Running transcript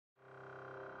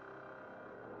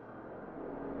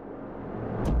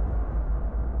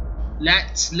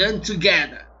Let's learn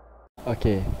together.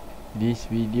 Okay, this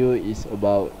video is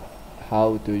about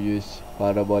how to use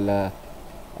parabola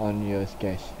on your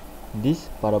sketch. This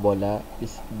parabola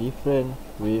is different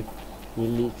with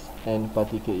ellipse and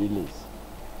particle ellipse.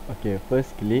 Okay,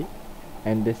 first click,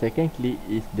 and the second click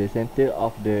is the center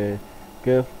of the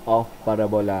curve of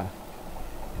parabola.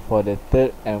 For the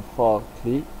third and fourth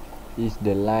click is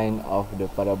the line of the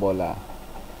parabola.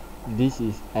 This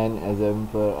is an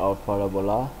example of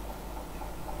parabola.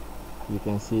 You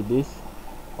can see this.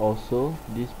 Also,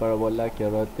 this parabola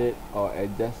can rotate or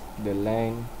adjust the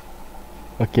line.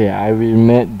 Okay, I will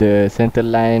make the center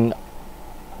line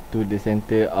to the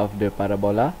center of the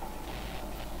parabola.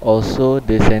 Also,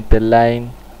 the center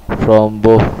line from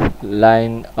both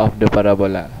line of the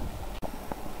parabola.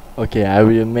 Okay, I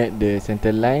will make the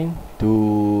center line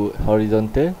to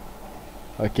horizontal.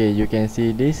 Okay, you can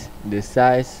see this. The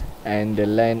size and the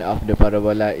line of the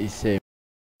parabola is same.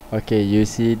 Okay, you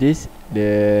see this.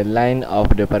 The line of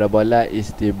the parabola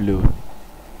is still blue.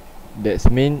 That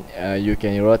means you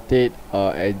can rotate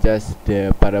or adjust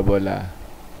the parabola.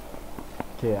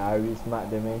 Okay, I will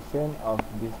mark the dimension of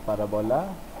this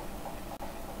parabola.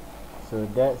 So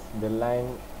that's the line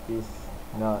is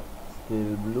not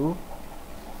still blue.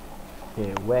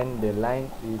 Okay, when the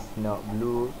line is not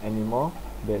blue anymore,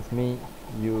 that means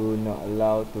you not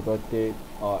allowed to rotate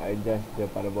or adjust the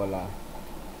parabola.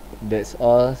 That's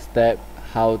all step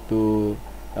how to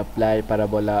apply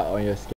parabola on your sketch.